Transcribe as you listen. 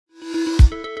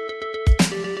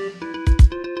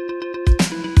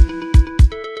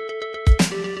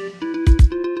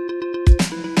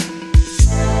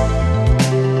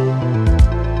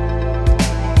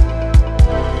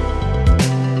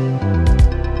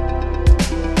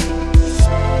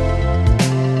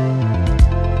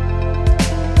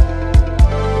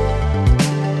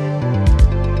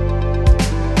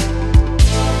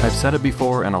said it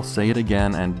before and I'll say it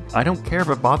again, and I don't care if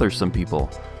it bothers some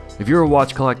people. If you're a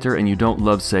watch collector and you don't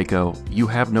love Seiko, you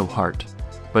have no heart.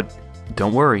 But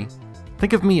don't worry.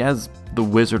 Think of me as the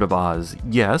Wizard of Oz.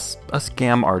 Yes, a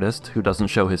scam artist who doesn't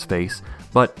show his face,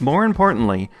 but more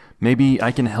importantly, maybe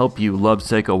I can help you love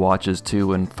Seiko watches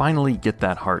too and finally get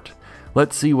that heart.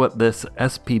 Let's see what this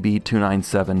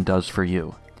SPB297 does for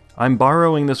you. I'm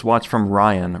borrowing this watch from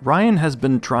Ryan. Ryan has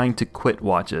been trying to quit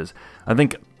watches. I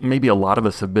think maybe a lot of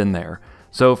us have been there.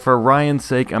 So for Ryan's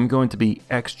sake, I'm going to be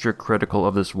extra critical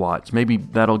of this watch. Maybe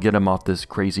that'll get him off this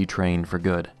crazy train for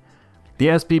good. The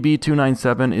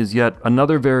SPB297 is yet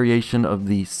another variation of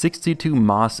the 62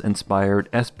 Moss-inspired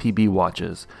SPB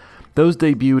watches. Those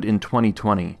debuted in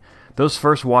 2020. Those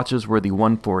first watches were the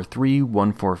 143,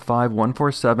 145,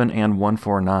 147, and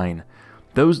 149.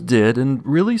 Those did, and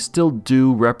really still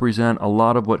do, represent a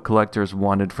lot of what collectors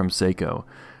wanted from Seiko.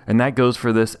 And that goes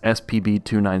for this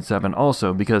SPB297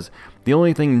 also, because the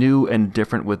only thing new and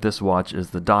different with this watch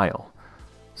is the dial.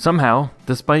 Somehow,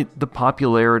 despite the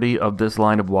popularity of this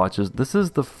line of watches, this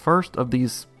is the first of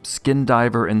these skin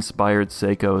diver inspired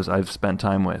Seikos I've spent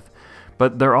time with.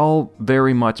 But they're all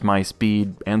very much my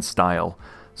speed and style.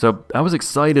 So I was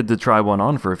excited to try one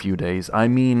on for a few days. I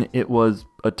mean, it was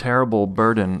a terrible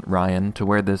burden, Ryan, to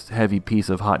wear this heavy piece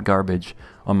of hot garbage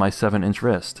on my 7-inch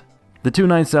wrist. The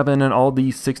 297 and all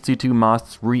the 62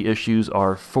 Moss reissues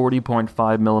are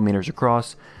 40.5mm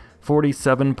across,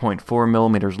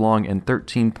 47.4mm long, and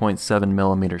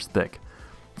 13.7mm thick.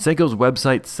 Seiko's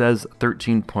website says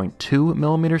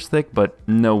 13.2mm thick, but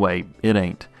no way, it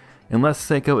ain't. Unless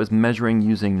Seiko is measuring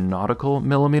using nautical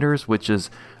millimeters, which is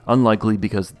unlikely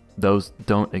because those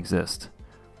don't exist.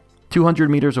 200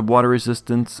 meters of water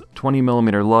resistance,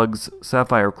 20mm lugs,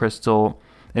 sapphire crystal,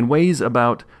 and weighs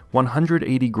about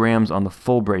 180 grams on the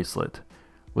full bracelet.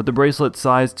 With the bracelet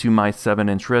sized to my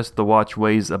 7-inch wrist, the watch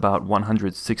weighs about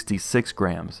 166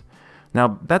 grams.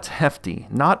 Now, that's hefty,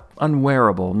 not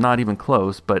unwearable, not even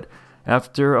close, but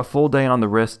after a full day on the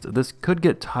wrist, this could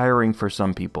get tiring for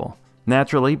some people.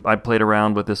 Naturally, I played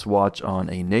around with this watch on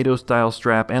a NATO-style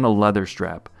strap and a leather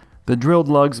strap. The drilled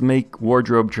lugs make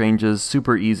wardrobe changes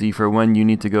super easy for when you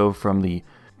need to go from the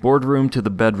boardroom to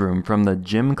the bedroom, from the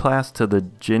gym class to the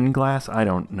gin glass, I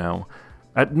don't know.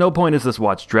 At no point is this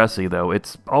watch dressy though,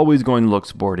 it's always going to look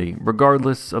sporty,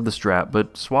 regardless of the strap,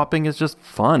 but swapping is just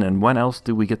fun, and when else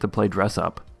do we get to play dress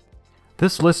up?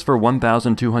 This lists for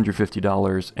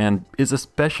 $1,250 and is a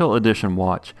special edition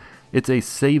watch. It's a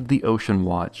Save the Ocean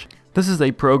watch. This is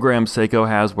a program Seiko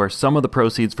has where some of the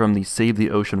proceeds from the Save the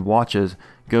Ocean watches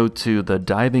go to the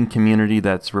diving community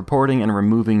that's reporting and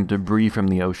removing debris from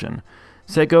the ocean.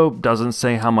 Seiko doesn't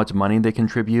say how much money they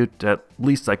contribute, at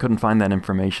least I couldn't find that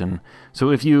information. So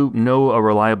if you know a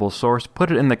reliable source,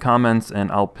 put it in the comments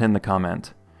and I'll pin the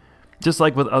comment. Just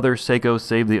like with other Seiko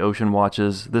Save the Ocean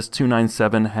watches, this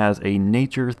 297 has a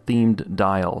nature-themed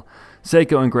dial.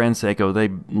 Seiko and Grand Seiko, they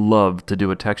love to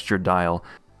do a textured dial,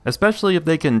 especially if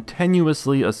they can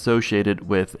tenuously associate it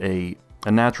with a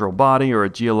natural body or a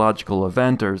geological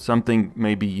event or something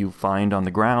maybe you find on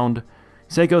the ground.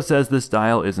 Seiko says this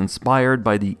dial is inspired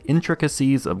by the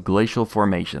intricacies of glacial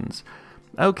formations.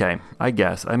 Okay, I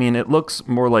guess. I mean, it looks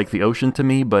more like the ocean to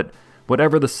me, but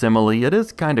whatever the simile, it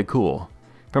is kinda cool.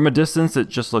 From a distance it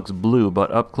just looks blue, but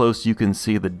up close you can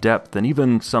see the depth and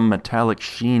even some metallic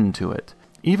sheen to it.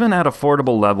 Even at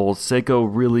affordable levels, Seiko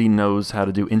really knows how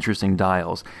to do interesting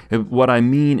dials. What I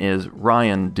mean is,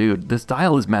 Ryan, dude, this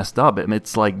dial is messed up.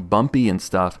 It's like bumpy and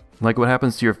stuff. Like what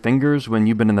happens to your fingers when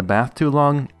you've been in the bath too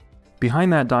long.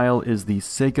 Behind that dial is the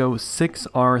Seiko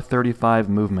 6R35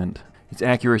 movement. Its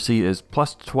accuracy is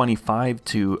 +25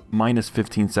 to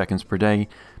 -15 seconds per day,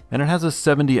 and it has a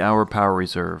 70-hour power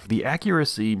reserve. The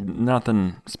accuracy,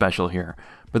 nothing special here,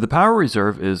 but the power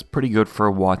reserve is pretty good for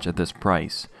a watch at this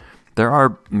price. There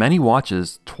are many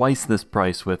watches twice this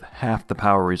price with half the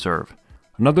power reserve.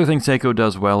 Another thing Seiko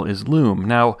does well is lume.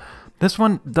 Now, this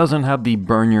one doesn't have the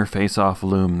burn your face off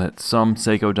lume that some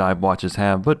Seiko dive watches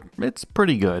have, but it's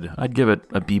pretty good. I'd give it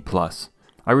a B+.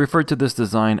 I refer to this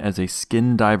design as a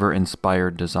skin diver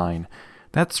inspired design.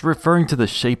 That's referring to the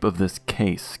shape of this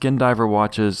case. Skin diver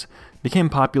watches became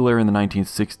popular in the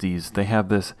 1960s. They have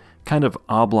this kind of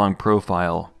oblong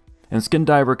profile. And skin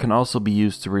diver can also be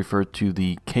used to refer to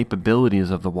the capabilities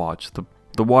of the watch,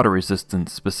 the water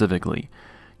resistance specifically,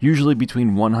 usually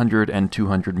between 100 and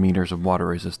 200 meters of water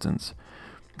resistance.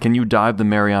 Can you dive the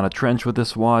Mariana Trench with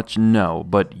this watch? No,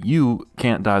 but you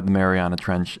can't dive the Mariana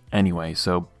Trench anyway,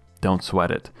 so don't sweat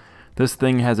it. This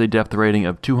thing has a depth rating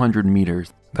of 200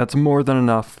 meters. That's more than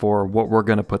enough for what we're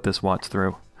going to put this watch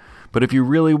through. But if you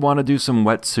really want to do some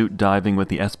wetsuit diving with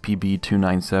the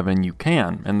SPB297, you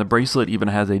can, and the bracelet even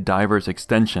has a diver's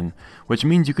extension, which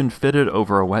means you can fit it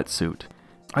over a wetsuit.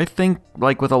 I think,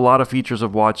 like with a lot of features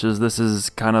of watches, this is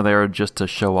kind of there just to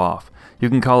show off. You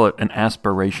can call it an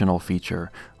aspirational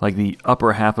feature, like the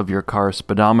upper half of your car's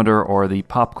speedometer or the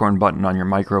popcorn button on your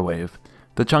microwave.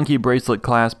 The chunky bracelet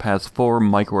clasp has 4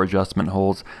 micro adjustment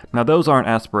holes. Now those aren't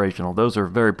aspirational, those are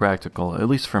very practical, at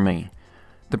least for me.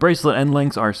 The bracelet end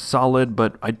links are solid,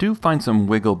 but I do find some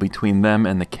wiggle between them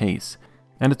and the case.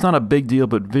 And it's not a big deal,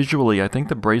 but visually I think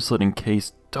the bracelet and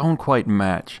case don't quite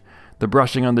match. The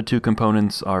brushing on the two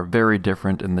components are very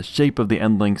different, and the shape of the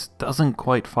end links doesn't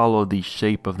quite follow the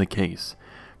shape of the case.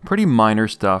 Pretty minor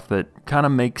stuff that kind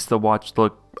of makes the watch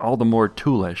look all the more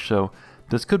toolish, so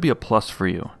this could be a plus for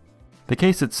you. The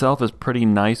case itself is pretty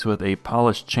nice with a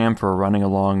polished chamfer running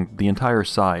along the entire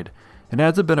side. It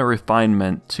adds a bit of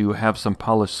refinement to have some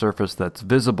polished surface that's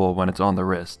visible when it's on the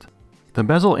wrist. The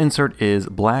bezel insert is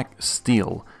black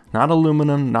steel, not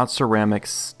aluminum, not ceramic,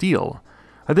 steel.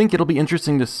 I think it'll be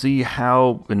interesting to see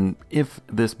how and if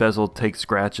this bezel takes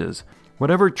scratches.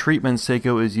 Whatever treatment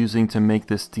Seiko is using to make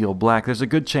this steel black, there's a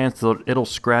good chance that it'll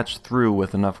scratch through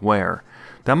with enough wear.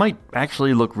 That might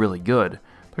actually look really good.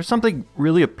 There's something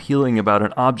really appealing about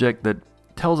an object that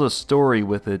tells a story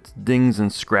with its dings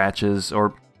and scratches,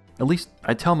 or at least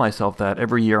I tell myself that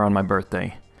every year on my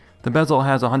birthday. The bezel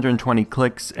has 120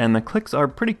 clicks, and the clicks are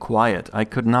pretty quiet. I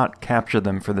could not capture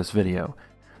them for this video.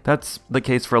 That's the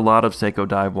case for a lot of Seiko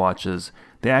dive watches.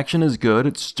 The action is good,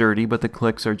 it's sturdy, but the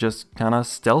clicks are just kinda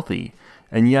stealthy.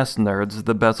 And yes, nerds,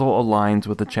 the bezel aligns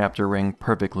with the chapter ring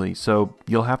perfectly, so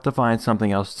you'll have to find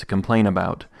something else to complain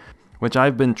about. Which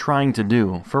I've been trying to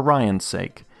do, for Ryan's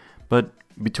sake. But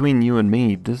between you and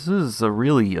me, this is a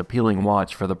really appealing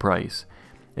watch for the price.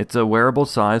 It's a wearable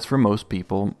size for most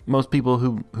people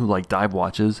who like dive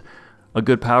watches. A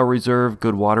good power reserve,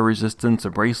 good water resistance, a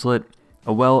bracelet,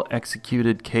 a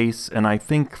well-executed case, and I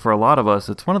think for a lot of us,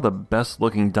 it's one of the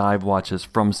best-looking dive watches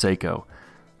from Seiko.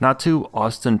 Not too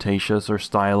ostentatious or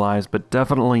stylized, but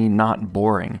definitely not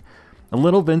boring. A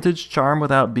little vintage charm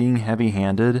without being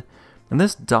heavy-handed. And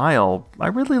this dial, I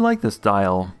really like this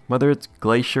dial, whether it's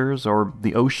glaciers or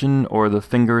the ocean or the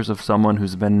fingers of someone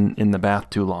who's been in the bath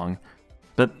too long.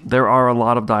 But there are a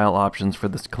lot of dial options for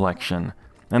this collection,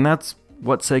 and that's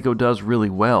what Seiko does really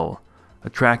well.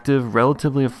 Attractive,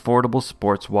 relatively affordable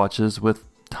sports watches with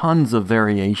tons of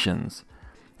variations.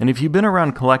 And if you've been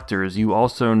around collectors, you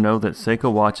also know that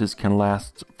Seiko watches can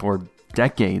last for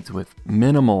decades with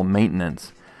minimal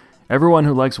maintenance. Everyone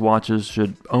who likes watches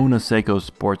should own a Seiko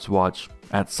sports watch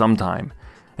at some time.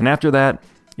 And after that,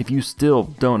 if you still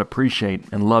don't appreciate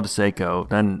and love Seiko,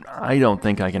 then I don't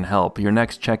think I can help. Your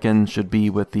next check-in should be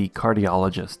with the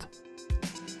cardiologist.